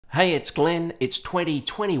Hey, it's Glenn. It's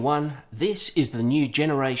 2021. This is the new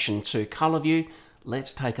Generation 2 ColorVU.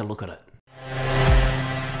 Let's take a look at it.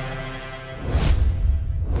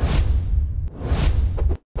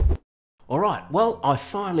 Alright, well, I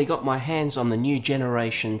finally got my hands on the new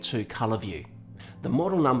Generation 2 ColorVU. The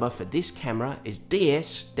model number for this camera is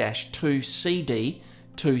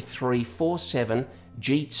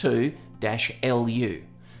DS-2CD2347G2-LU.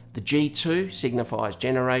 The G2 signifies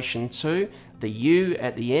Generation 2. The U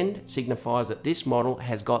at the end signifies that this model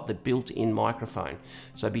has got the built-in microphone.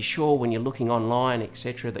 So be sure when you're looking online,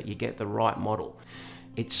 etc., that you get the right model.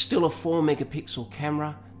 It's still a 4 megapixel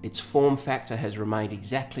camera. Its form factor has remained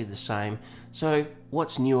exactly the same. So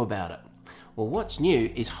what's new about it? Well, what's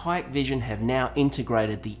new is Hikvision have now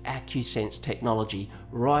integrated the AccuSense technology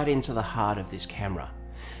right into the heart of this camera.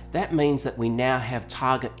 That means that we now have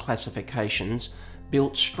target classifications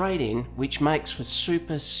built straight in, which makes for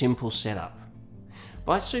super simple setup.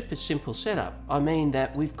 By super simple setup, I mean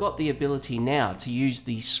that we've got the ability now to use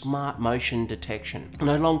the smart motion detection.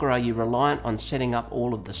 No longer are you reliant on setting up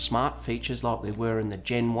all of the smart features like we were in the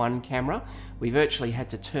Gen 1 camera. We virtually had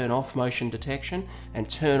to turn off motion detection and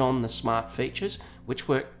turn on the smart features, which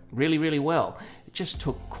work really, really well. It just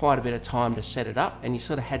took quite a bit of time to set it up, and you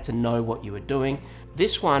sort of had to know what you were doing.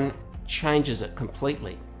 This one changes it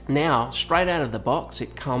completely. Now, straight out of the box,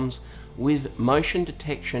 it comes with motion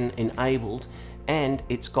detection enabled, and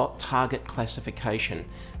it's got target classification.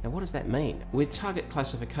 Now, what does that mean? With target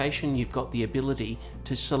classification, you've got the ability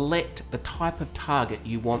to select the type of target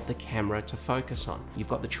you want the camera to focus on. You've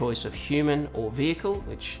got the choice of human or vehicle,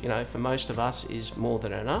 which, you know, for most of us is more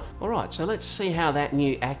than enough. All right, so let's see how that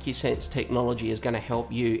new AccuSense technology is going to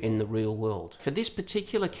help you in the real world. For this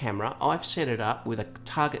particular camera, I've set it up with a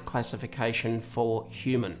target classification for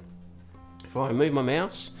human. If I move my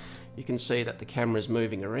mouse, you can see that the camera is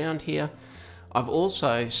moving around here. I've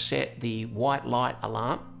also set the white light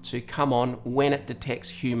alarm to come on when it detects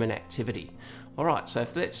human activity. Alright, so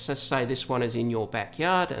if let's just say this one is in your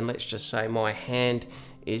backyard, and let's just say my hand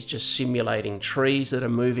is just simulating trees that are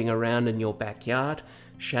moving around in your backyard,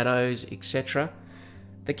 shadows, etc.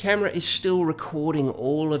 The camera is still recording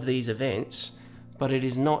all of these events, but it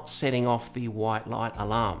is not setting off the white light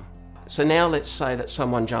alarm. So now let's say that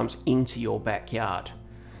someone jumps into your backyard.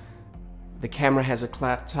 The camera has a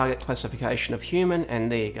target classification of human,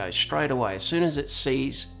 and there you go, straight away. As soon as it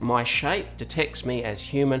sees my shape, detects me as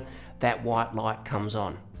human, that white light comes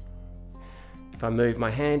on. If I move my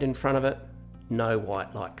hand in front of it, no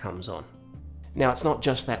white light comes on. Now, it's not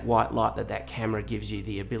just that white light that camera gives you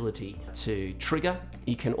the ability to trigger.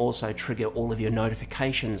 You can also trigger all of your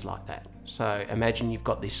notifications like that. So imagine you've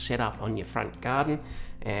got this set up on your front garden,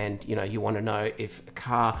 and you want to know if a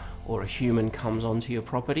car or a human comes onto your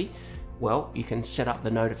property. Well, you can set up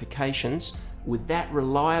the notifications with that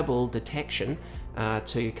reliable detection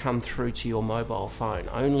to come through to your mobile phone,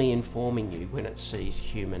 only informing you when it sees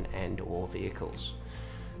human and or vehicles.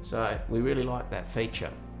 So we really like that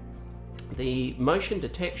feature. The motion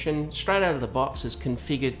detection straight out of the box is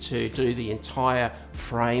configured to do the entire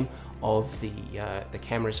frame of the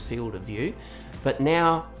camera's field of view, but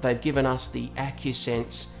now they've given us the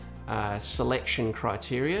AccuSense selection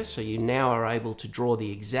criteria, so you now are able to draw the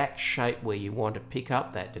exact shape where you want to pick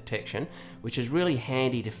up that detection, which is really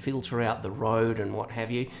handy to filter out the road and what have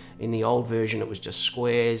you. In the old version it was just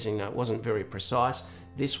squares, and it wasn't very precise.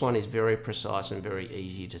 This one is very precise and very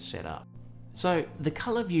easy to set up. So the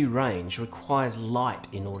ColorVU range requires light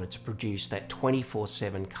in order to produce that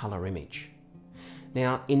 24/7 color image.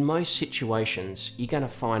 Now, in most situations you're going to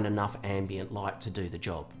find enough ambient light to do the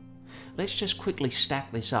job. Let's just quickly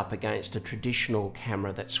stack this up against a traditional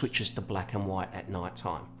camera that switches to black and white at night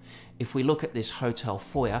time. If we look at this hotel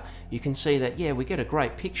foyer, you can see that, yeah, we get a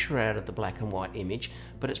great picture out of the black and white image,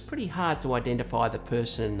 but it's pretty hard to identify the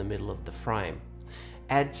person in the middle of the frame.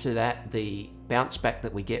 Add to that the bounce back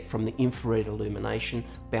that we get from the infrared illumination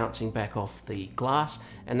bouncing back off the glass,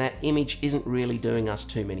 and that image isn't really doing us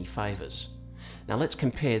too many favors. Now let's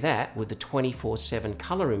compare that with the 24/7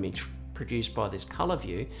 color image produced by this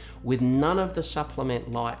ColorVU with none of the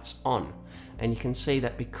supplement lights on, and you can see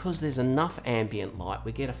that because there's enough ambient light,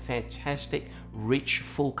 we get a fantastic rich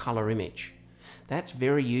full color image. That's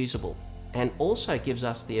very usable, and also gives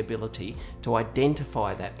us the ability to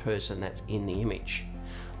identify that person that's in the image.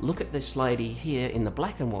 Look at this lady here in the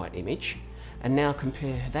black and white image, and now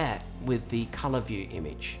compare that with the ColorVU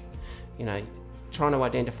image. Trying to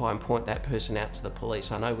identify and point that person out to the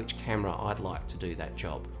police, I know which camera I'd like to do that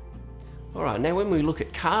job. Alright, now when we look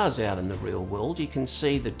at cars out in the real world, you can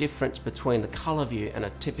see the difference between the ColorVU and a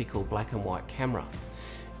typical black and white camera.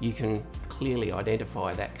 You can clearly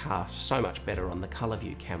identify that car so much better on the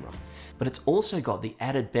ColorVU camera. But it's also got the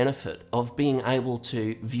added benefit of being able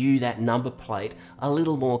to view that number plate a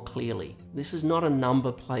little more clearly. This is not a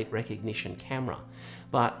number plate recognition camera,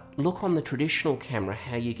 but look on the traditional camera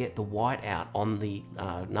how you get the white out on the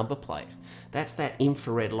number plate. That's that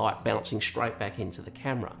infrared light bouncing straight back into the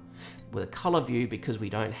camera. With a ColorVU, because we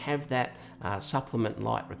don't have that supplement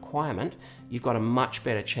light requirement, you've got a much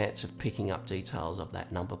better chance of picking up details of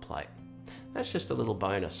that number plate. That's just a little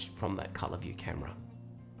bonus from that ColorVU camera.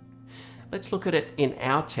 Let's look at it in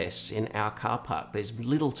our tests in our car park. There's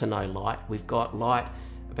little to no light. We've got light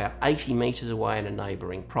about 80 meters away in a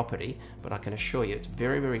neighboring property, but I can assure you it's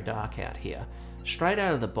very, very dark out here. Straight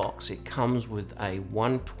out of the box, it comes with a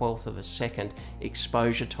 1/12 of a second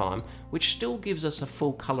exposure time, which still gives us a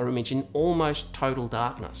full color image in almost total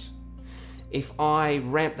darkness. If I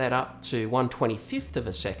ramp that up to 1/25 of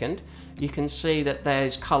a second, you can see that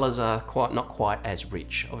those colors are not quite as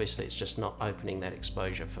rich. Obviously, it's just not opening that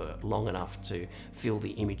exposure for long enough to fill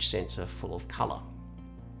the image sensor full of color.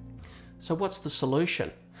 So what's the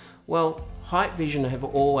solution? Well, Hikvision have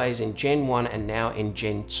always in Gen 1 and now in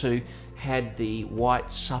Gen 2 had the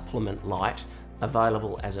white supplement light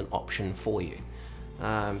available as an option for you.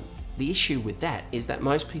 The issue with that is that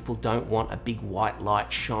most people don't want a big white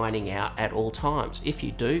light shining out at all times. If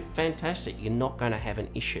you do, fantastic, you're not going to have an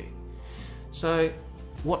issue. So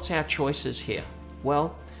what's our choices here?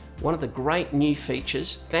 Well, one of the great new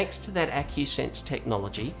features, thanks to that AccuSense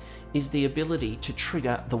technology, is the ability to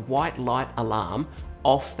trigger the white light alarm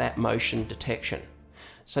off that motion detection.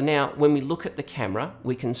 So now when we look at the camera,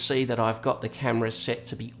 we can see that I've got the camera set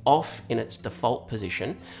to be off in its default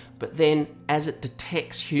position, but then as it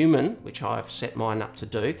detects human, which I've set mine up to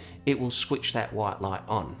do, it will switch that white light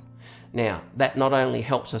on. Now, that not only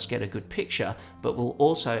helps us get a good picture, but will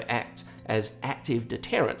also act as active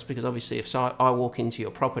deterrence, because obviously if I walk into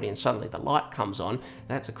your property and suddenly the light comes on,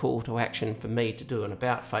 that's a call to action for me to do an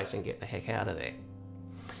about face and get the heck out of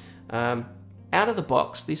there. Out of the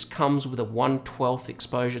box, this comes with a 1/12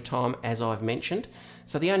 exposure time, as I've mentioned.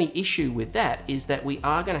 So the only issue with that is that we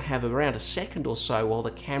are going to have around a second or so while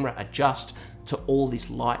the camera adjusts to all this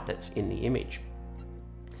light that's in the image.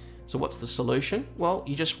 So what's the solution? Well,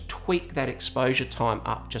 you just tweak that exposure time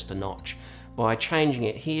up just a notch by changing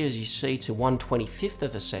it here, as you see, to 1/25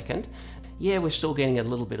 of a second. Yeah, we're still getting a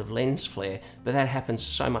little bit of lens flare, but that happens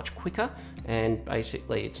so much quicker, and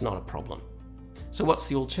basically it's not a problem. So what's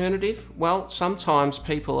the alternative? Well, sometimes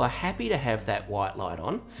people are happy to have that white light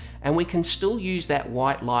on, and we can still use that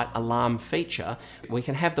white light alarm feature. We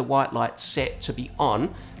can have the white light set to be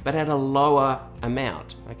on, but at a lower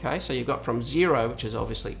amount, okay? So you've got from 0, which is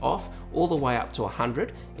obviously off, all the way up to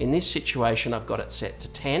 100. In this situation, I've got it set to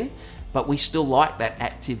 10, but we still like that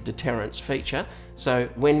active deterrence feature. So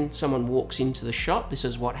when someone walks into the shop, this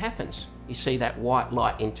is what happens. You see that white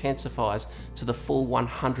light intensifies to the full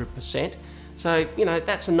 100%. So, you know,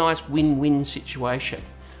 that's a nice win-win situation.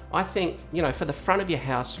 I think, you know, for the front of your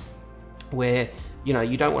house where, you know,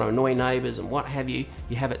 you don't want to annoy neighbours and what have you,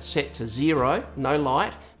 you have it set to 0, no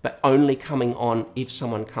light, but only coming on if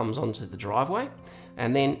someone comes onto the driveway.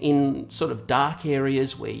 And then in sort of dark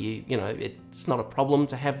areas where you know, it's not a problem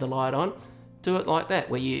to have the light on, do it like that,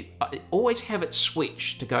 where you always have it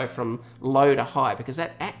switched to go from low to high, because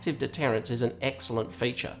that active deterrence is an excellent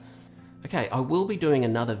feature. Okay, I will be doing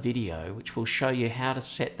another video which will show you how to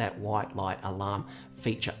set that white light alarm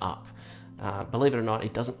feature up. Believe it or not,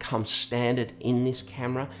 it doesn't come standard in this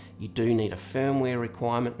camera. You do need a firmware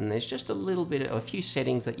requirement, and there's just a few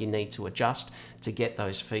settings that you need to adjust to get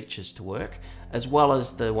those features to work, as well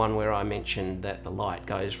as the one where I mentioned that the light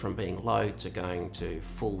goes from being low to going to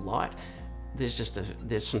full light.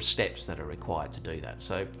 There's some steps that are required to do that.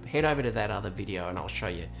 So head over to that other video and I'll show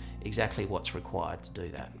you exactly what's required to do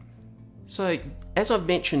that. So, as I've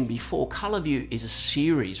mentioned before, ColorVU is a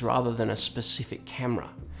series rather than a specific camera.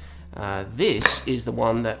 This is the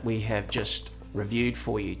one that we have just reviewed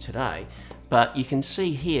for you today, but you can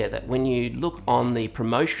see here that when you look on the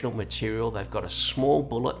promotional material, they've got a small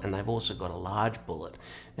bullet and they've also got a large bullet.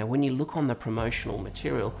 Now when you look on the promotional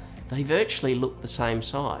material, they virtually look the same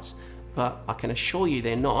size, but I can assure you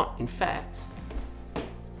they're not. In fact,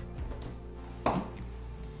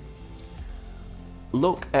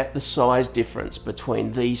 look at the size difference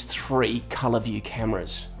between these 3 ColorVU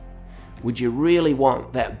cameras. Would you really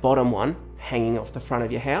want that bottom one hanging off the front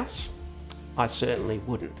of your house? I certainly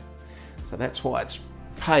wouldn't. So that's why it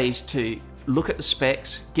pays to look at the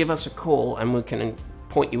specs, give us a call, and we can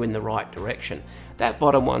point you in the right direction. That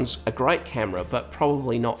bottom one's a great camera, but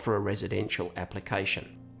probably not for a residential application.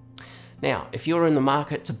 Now, if you're in the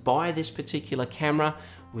market to buy this particular camera,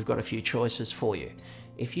 we've got a few choices for you.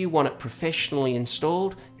 If you want it professionally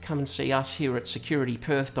installed, come and see us here at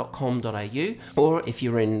securityperth.com.au, or if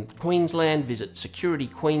you're in Queensland, visit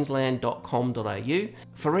securityqueensland.com.au.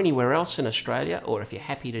 For anywhere else in Australia, or if you're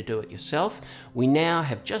happy to do it yourself, we now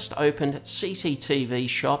have just opened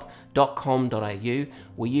cctvshop.com.au,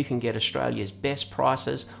 where you can get Australia's best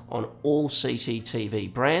prices on all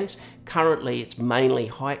CCTV brands. Currently it's mainly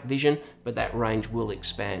Hikvision, but that range will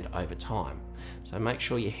expand over time. So make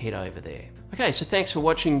sure you head over there. Okay, so thanks for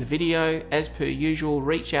watching the video. As per usual,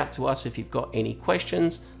 reach out to us if you've got any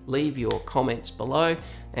questions, leave your comments below,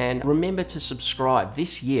 and remember to subscribe.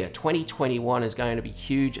 This year, 2021, is going to be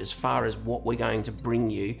huge as far as what we're going to bring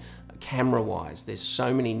you camera-wise. There's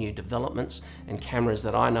so many new developments and cameras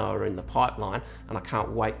that I know are in the pipeline, and I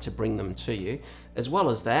can't wait to bring them to you. As well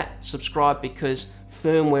as that, subscribe, because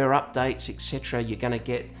firmware updates, etc., you're going to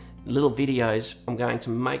get little videos. I'm going to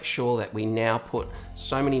make sure that we now put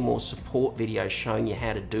so many more support videos showing you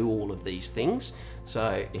how to do all of these things.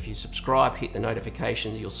 So if you subscribe, hit the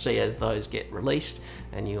notifications, you'll see as those get released,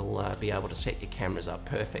 and you'll be able to set your cameras up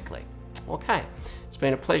perfectly. Okay, it's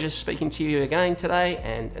been a pleasure speaking to you again today,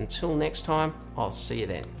 and until next time, I'll see you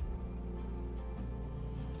then.